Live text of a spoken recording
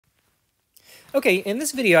Okay, in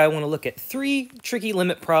this video I want to look at 3 tricky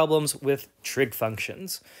limit problems with trig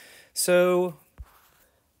functions. So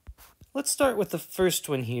let's start with the first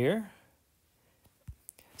one here.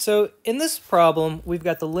 So in this problem, we've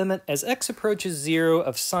got the limit as x approaches 0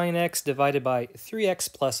 of sine x divided by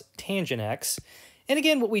 3x plus tangent x. And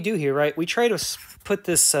again, what we do here, right, we try to put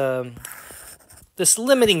this, this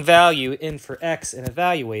limiting value in for x and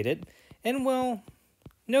evaluate it. And well,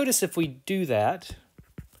 notice if we do that,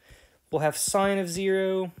 we'll have sine of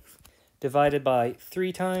 0 divided by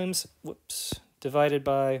 3 times, divided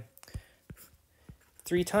by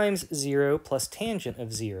 3 times 0 plus tangent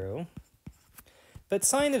of 0. But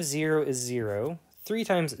sine of 0 is 0. 3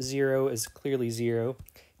 times 0 is clearly 0.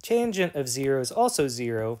 Tangent of 0 is also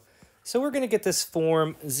 0. So we're going to get this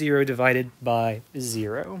form 0 divided by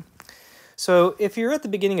 0. So if you're at the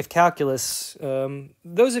beginning of calculus,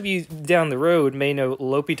 those of you down the road may know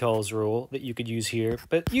L'Hopital's rule that you could use here,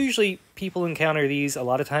 but usually people encounter these a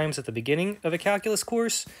lot of times at the beginning of a calculus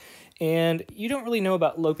course, and you don't really know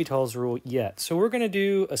about L'Hopital's rule yet. So we're going to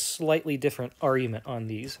do a slightly different argument on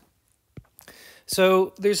these.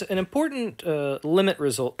 So there's an important limit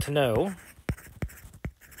result to know.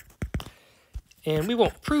 And we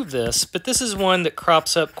won't prove this, but this is one that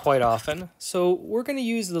crops up quite often. So we're going to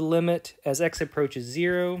use the limit as x approaches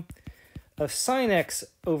 0 of sine x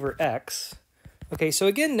over x. Okay, so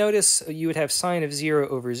again, notice you would have sine of 0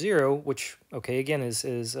 over 0, which, okay, again, is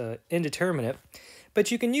indeterminate. But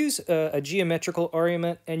you can use a geometrical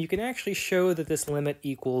argument, and you can actually show that this limit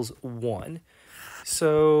equals 1.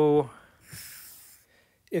 So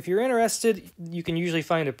if you're interested, you can usually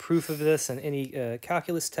find a proof of this in any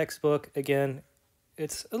calculus textbook. Again,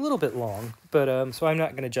 it's a little bit long, but so I'm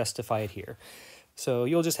not going to justify it here. So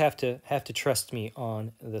you'll just have to trust me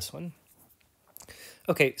on this one.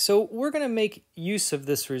 Okay, so we're going to make use of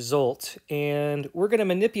this result, and we're going to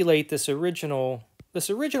manipulate this original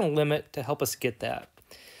limit to help us get that.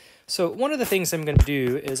 So one of the things I'm going to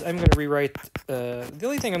do is I'm going to rewrite. The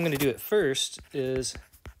only thing I'm going to do at first is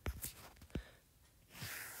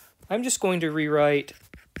I'm just going to rewrite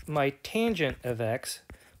my tangent of x.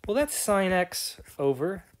 Well, that's sine x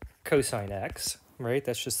over cosine x, right?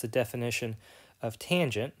 That's just the definition of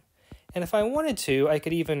tangent. And if I wanted to, I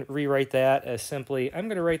could even rewrite that as simply, I'm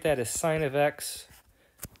going to write that as sine of x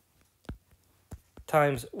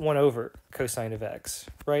times 1 over cosine of x,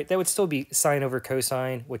 right? That would still be sine over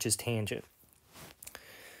cosine, which is tangent.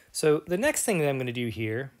 So the next thing that I'm going to do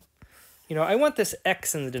here, you know, I want this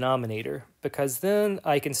x in the denominator because then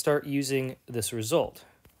I can start using this result.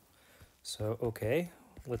 So, okay,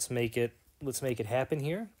 let's make it happen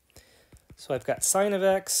here. So I've got sine of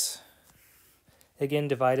x, again,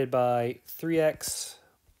 divided by 3x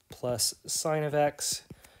plus sine of x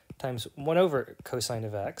times 1 over cosine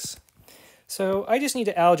of x. So I just need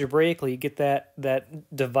to algebraically get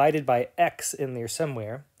that divided by x in there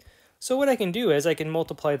somewhere. So what I can do is I can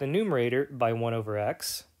multiply the numerator by 1 over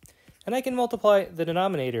x, and I can multiply the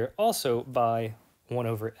denominator also by 1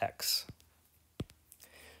 over x.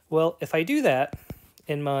 Well, if I do that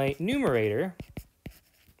in my numerator,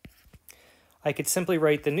 I could simply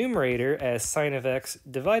write the numerator as sine of x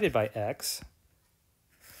divided by x.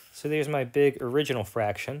 So there's my big original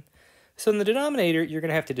fraction. So in the denominator, you're going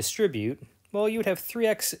to have to distribute. Well, you would have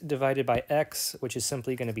 3x divided by x, which is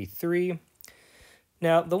simply going to be 3.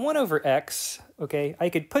 Now, the 1 over x, okay, I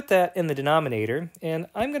could put that in the denominator, and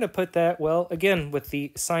I'm going to put that, well, again, with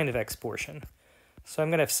the sine of x portion. So I'm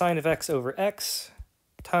going to have sine of x over x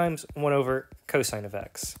times 1 over cosine of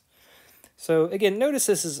x. So again, notice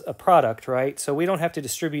this is a product, right? So we don't have to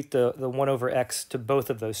distribute the 1 over x to both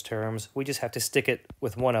of those terms. We just have to stick it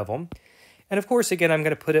with one of them. And of course, again, I'm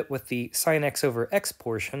going to put it with the sine x over x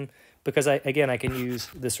portion because, I can use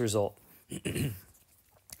this result.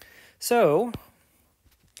 So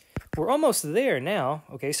we're almost there now.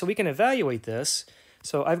 Okay, so we can evaluate this.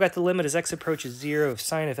 So I've got the limit as x approaches 0 of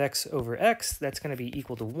sine of x over x. That's going to be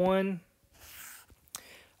equal to 1.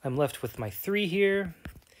 I'm left with my 3 here.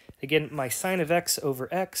 Again, my sine of x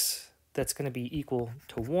over x, that's going to be equal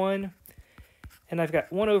to 1. And I've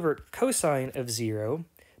got 1 over cosine of 0.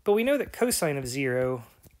 But we know that cosine of 0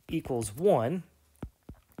 equals 1.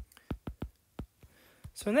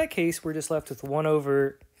 So in that case, we're just left with 1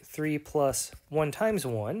 over 3 plus 1 times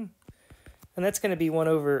 1. And that's going to be 1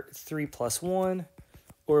 over 3 plus 1,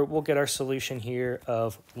 or we'll get our solution here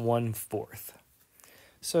of 1/4.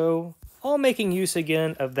 So all making use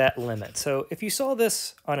again of that limit. So if you saw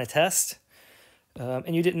this on a test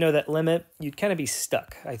and you didn't know that limit, you'd kind of be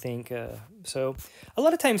stuck, I think. So a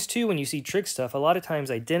lot of times too, when you see trig stuff, a lot of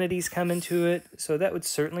times identities come into it. So that would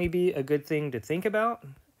certainly be a good thing to think about.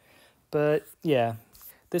 But yeah,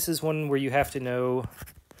 this is one where you have to know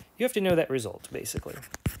that result, basically.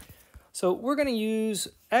 So we're going to use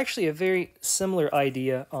actually a very similar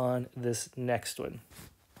idea on this next one.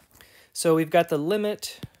 So we've got the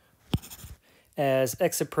limit as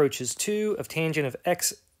x approaches 2 of tangent of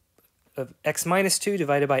x minus 2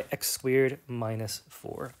 divided by x squared minus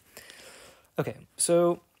 4. Okay,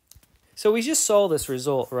 so we just saw this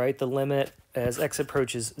result, right? The limit as x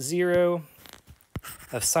approaches 0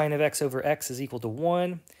 of sine of x over x is equal to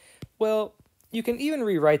 1. Well, you can even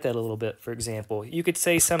rewrite that a little bit, for example. You could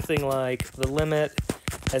say something like the limit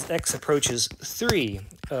as x approaches 3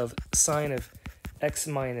 of sine of x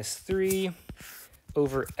minus 3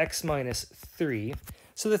 over x minus 3.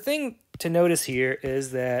 So the thing to notice here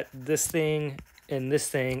is that this thing and this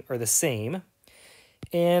thing are the same.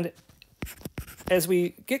 And as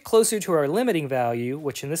we get closer to our limiting value,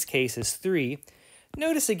 which in this case is 3,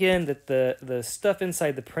 notice again that the stuff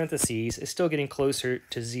inside the parentheses is still getting closer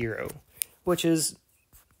to 0, which is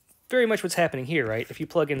very much what's happening here, right? If you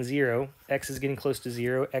plug in 0, x is getting close to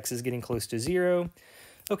 0, x is getting close to 0.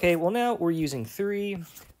 Okay, well now we're using 3,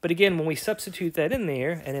 but again, when we substitute that in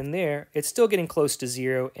there and in there, it's still getting close to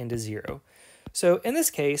 0 and to 0. So in this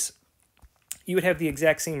case, you would have the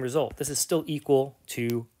exact same result. This is still equal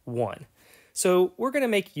to 1. So we're going to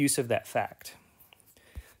make use of that fact.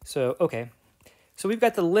 So, okay. So we've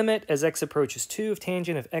got the limit as x approaches 2 of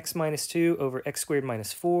tangent of x minus 2 over x squared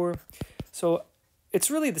minus 4. So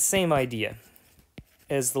it's really the same idea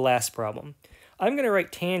as the last problem. I'm going to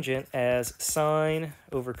write tangent as sine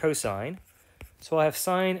over cosine. So I'll have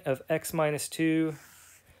sine of x minus 2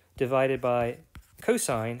 divided by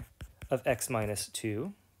cosine of x minus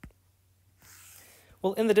 2.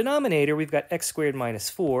 Well, in the denominator, we've got x squared minus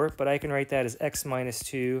 4, but I can write that as x minus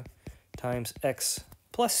 2 times x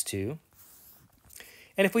plus 2.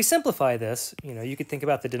 And if we simplify this, you could think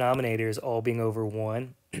about the denominator as all being over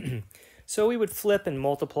 1. So we would flip and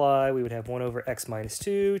multiply. We would have 1 over x minus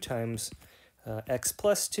 2 times x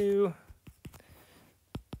plus 2.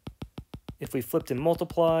 If we flipped and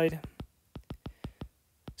multiplied.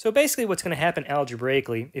 So basically what's going to happen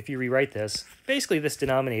algebraically, if you rewrite this, basically this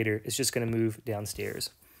denominator is just going to move downstairs.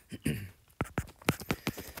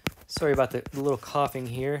 Sorry about the little coughing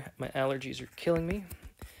here. My allergies are killing me.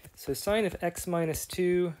 So sine of x minus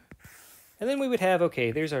 2, and then we would have,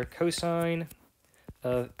 okay, there's our cosine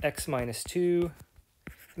of x minus 2.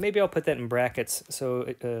 Maybe I'll put that in brackets so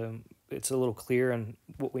it's a little clear on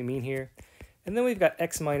what we mean here. And then we've got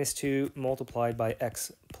x minus 2 multiplied by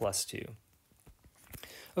x plus 2.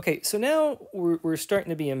 Okay, so now we're starting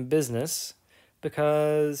to be in business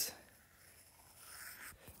because...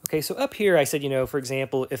 Okay, so up here I said, for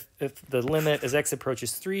example, if the limit as x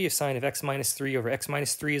approaches 3 of sine of x minus 3 over x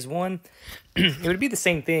minus 3 is 1, it would be the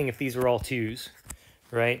same thing if these were all 2's,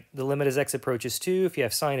 right? The limit as x approaches 2, if you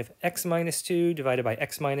have sine of x minus 2 divided by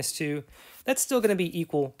x minus 2, that's still going to be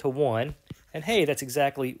equal to 1. And hey, that's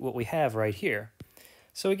exactly what we have right here.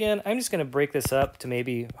 So again, I'm just going to break this up to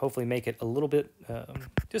maybe hopefully make it a little bit,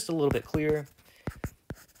 just a little bit clearer.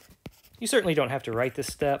 You certainly don't have to write this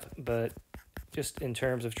step, but just in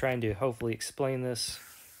terms of trying to hopefully explain this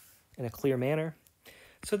in a clear manner.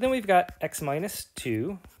 So then we've got x minus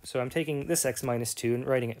 2. So I'm taking this x minus 2 and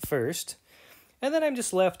writing it first. And then I'm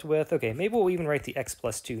just left with, okay, maybe we'll even write the x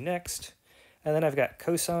plus 2 next. And then I've got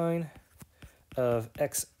cosine of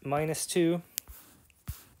x minus 2.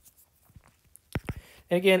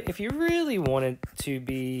 And again, if you really wanted to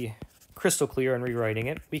be crystal clear on rewriting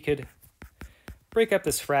it, we could break up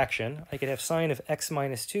this fraction. I could have sine of x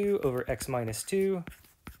minus 2 over x minus 2.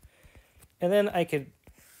 And then I could,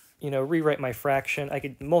 rewrite my fraction. I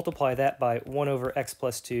could multiply that by 1 over x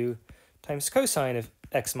plus 2 times cosine of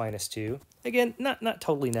x minus 2. Again, not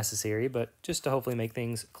totally necessary, but just to hopefully make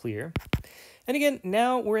things clear. And again,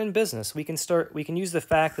 now we're in business. We can use the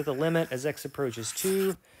fact that the limit as x approaches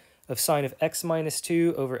 2 of sine of x minus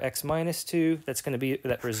 2 over x minus 2, that's going to be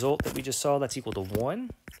that result that we just saw, that's equal to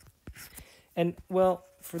 1. And, well,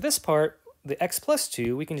 for this part, the x plus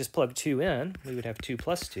 2, we can just plug 2 in. We would have 2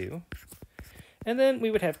 plus 2. And then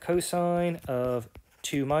we would have cosine of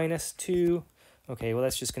 2 minus 2. Okay, well,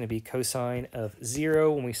 that's just going to be cosine of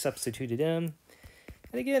 0 when we substitute it in.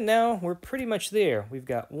 And again, now we're pretty much there. We've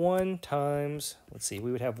got 1 times, let's see,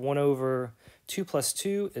 we would have 1 over 2 plus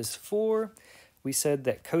 2 is 4. We said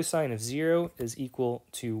that cosine of 0 is equal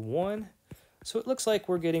to 1. So it looks like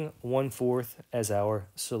we're getting 1/4 as our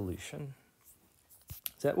solution.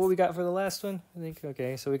 Is that what we got for the last one? I think,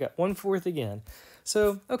 okay, so we got 1/4 again.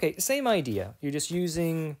 So, okay, same idea. You're just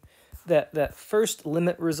using that first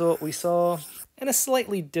limit result we saw in a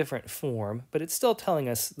slightly different form, but it's still telling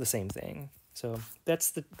us the same thing. So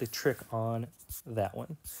that's the trick on that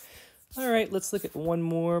one. All right, let's look at one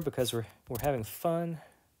more because we're having fun.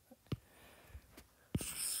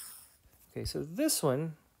 Okay, so this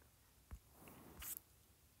one,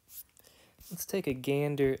 let's take a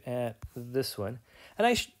gander at this one. And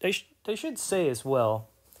I should say as well,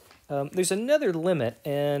 there's another limit,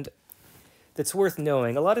 and that's worth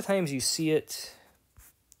knowing. A lot of times you see it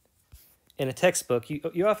in a textbook.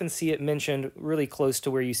 You often see it mentioned really close to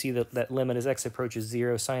where you see that limit as x approaches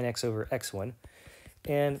 0, sine x over x1.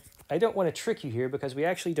 And I don't want to trick you here because we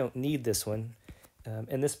actually don't need this one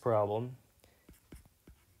in this problem.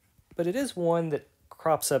 But it is one that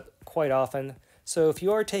crops up quite often. So if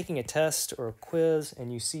you are taking a test or a quiz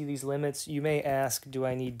and you see these limits, you may ask, do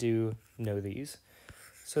I need to know these?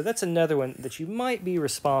 So that's another one that you might be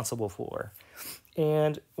responsible for.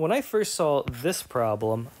 And when I first saw this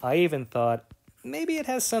problem, I even thought, maybe it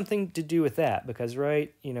has something to do with that because,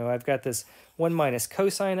 right, I've got this 1 minus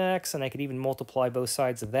cosine x, and I could even multiply both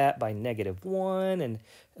sides of that by -1, and,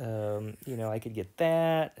 I could get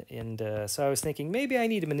that. And so I was thinking, maybe I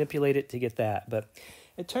need to manipulate it to get that. But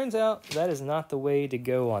it turns out that is not the way to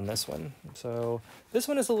go on this one. So this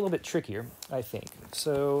one is a little bit trickier, I think.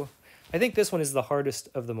 So I think this one is the hardest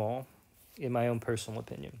of them all, in my own personal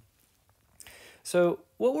opinion. So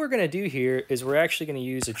what we're going to do here is we're actually going to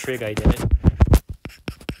use a trig identity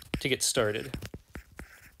to get started.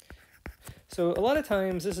 So a lot of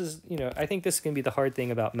times this is, I think this can be the hard thing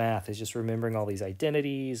about math, is just remembering all these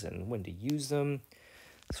identities and when to use them.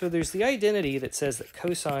 So there's the identity that says that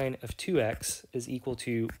cosine of 2x is equal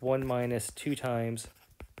to 1 minus 2 times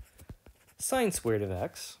sine squared of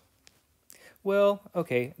x. Well,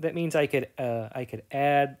 okay, that means I could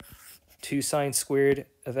add 2 sine squared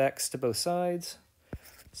of x to both sides.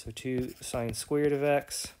 So 2 sine squared of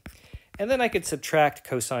x. And then I could subtract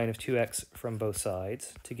cosine of 2x from both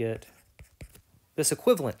sides to get this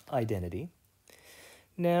equivalent identity.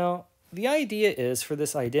 Now, the idea is for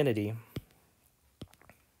this identity,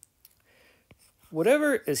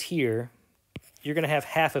 whatever is here, you're going to have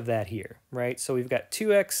half of that here, right? So we've got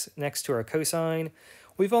 2x next to our cosine.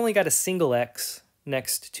 We've only got a single x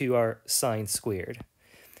next to our sine squared.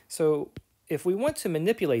 So if we want to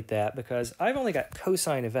manipulate that, because I've only got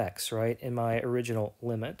cosine of x, right, in my original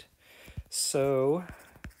limit, so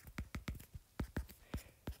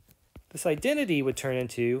this identity would turn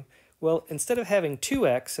into, well, instead of having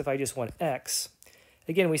 2x, if I just want x,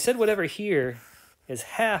 again, we said whatever here is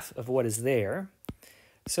half of what is there.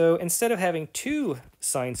 So instead of having 2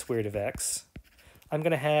 sine squared of x, I'm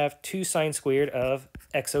going to have 2 sine squared of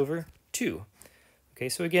x over 2. Okay,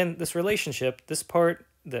 so again, this relationship, this part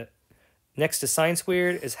that next to sine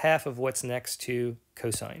squared is half of what's next to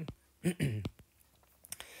cosine.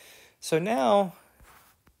 So now,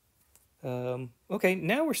 okay,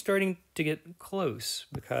 now we're starting to get close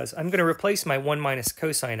because I'm going to replace my 1 minus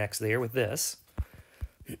cosine x there with this.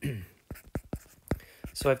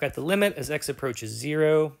 So I've got the limit as x approaches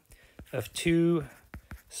 0 of 2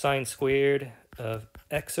 sine squared of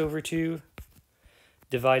x over 2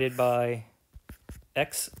 divided by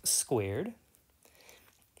x squared.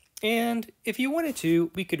 And if you wanted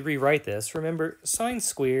to, we could rewrite this. Remember, sine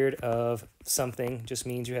squared of something just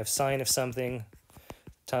means you have sine of something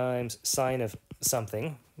times sine of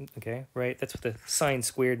something. Okay, right? That's what the sine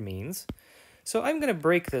squared means. So I'm going to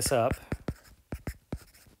break this up.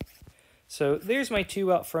 So there's my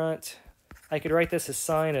 2 out front. I could write this as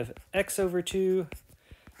sine of x over 2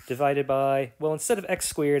 divided by, well, instead of x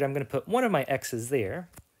squared, I'm going to put one of my x's there.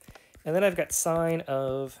 And then I've got sine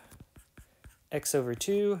of x over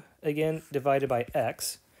 2, again, divided by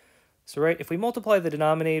x. So, right, if we multiply the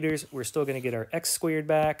denominators, we're still going to get our x squared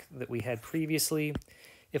back that we had previously.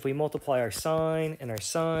 If we multiply our sine and our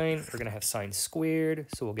sine, we're going to have sine squared,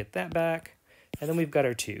 so we'll get that back. And then we've got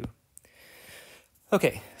our 2.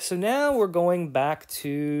 Okay, so now we're going back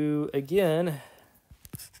to, again,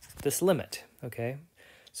 this limit, okay?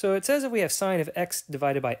 So it says if we have sine of x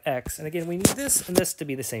divided by x, and again, we need this and this to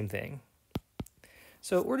be the same thing.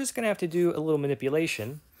 So we're just going to have to do a little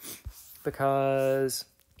manipulation because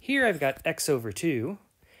here I've got x over 2,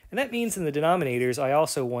 and that means in the denominators I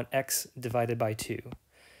also want x divided by 2.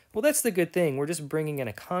 Well, that's the good thing. We're just bringing in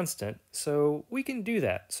a constant, so we can do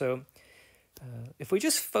that. So if we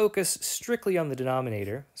just focus strictly on the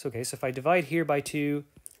denominator, so if I divide here by 2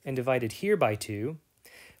 and divide it here by 2,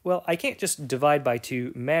 well, I can't just divide by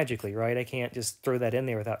 2 magically, right? I can't just throw that in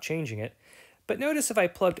there without changing it. But notice if I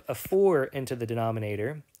plugged a 4 into the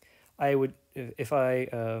denominator, I would, if I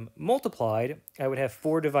multiplied, I would have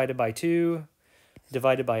 4 divided by 2,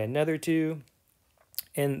 divided by another 2,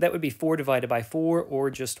 and that would be 4 divided by 4,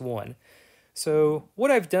 or just 1. So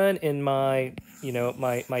what I've done in my,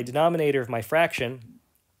 my denominator of my fraction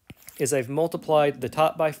is I've multiplied the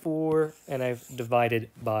top by 4 and I've divided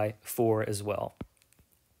by 4 as well.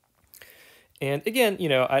 And again,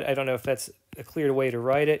 I don't know if that's a clear way to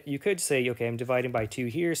write it. You could say, okay, I'm dividing by 2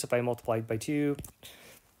 here, so if I multiply by 2,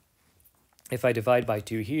 if I divide by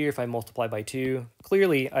 2 here, if I multiply by 2,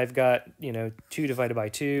 clearly I've got, 2 divided by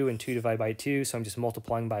 2 and 2 divided by 2, so I'm just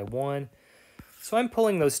multiplying by 1. So I'm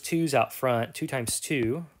pulling those 2's out front, 2 times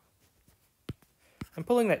 2. I'm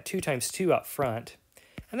pulling that 2 times 2 out front,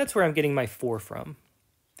 and that's where I'm getting my 4 from.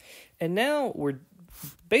 And now we're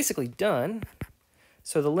basically done.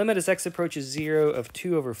 So the limit as x approaches 0 of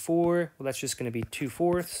 2 over 4, well, that's just going to be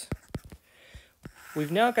 2/4.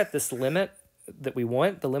 We've now got this limit that we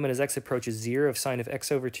want. The limit as x approaches 0 of sine of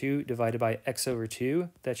x over 2 divided by x over 2.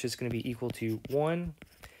 That's just going to be equal to 1.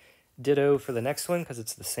 Ditto for the next one because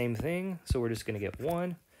it's the same thing. So we're just going to get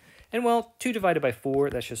 1. And well, 2 divided by 4,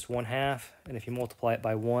 that's just 1/2. And if you multiply it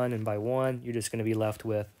by 1 and by 1, you're just going to be left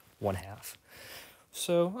with 1/2.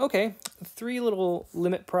 So, okay, 3 little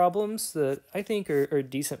limit problems that I think are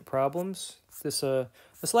decent problems. This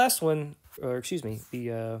last one, or excuse me,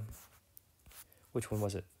 which one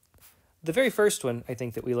was it? The very first one I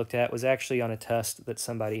think that we looked at was actually on a test that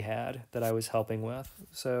somebody had that I was helping with.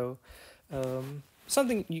 So,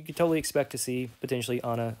 something you could totally expect to see potentially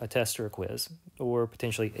on a test or a quiz, or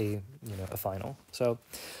potentially a final. So,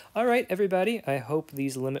 all right, everybody, I hope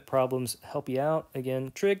these limit problems help you out.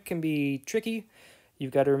 Again, trig can be tricky.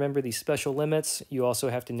 You've got to remember these special limits. You also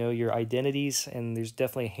have to know your identities, and there's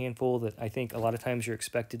definitely a handful that I think a lot of times you're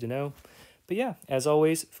expected to know. But yeah, as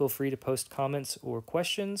always, feel free to post comments or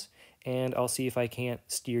questions, and I'll see if I can't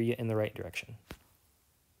steer you in the right direction.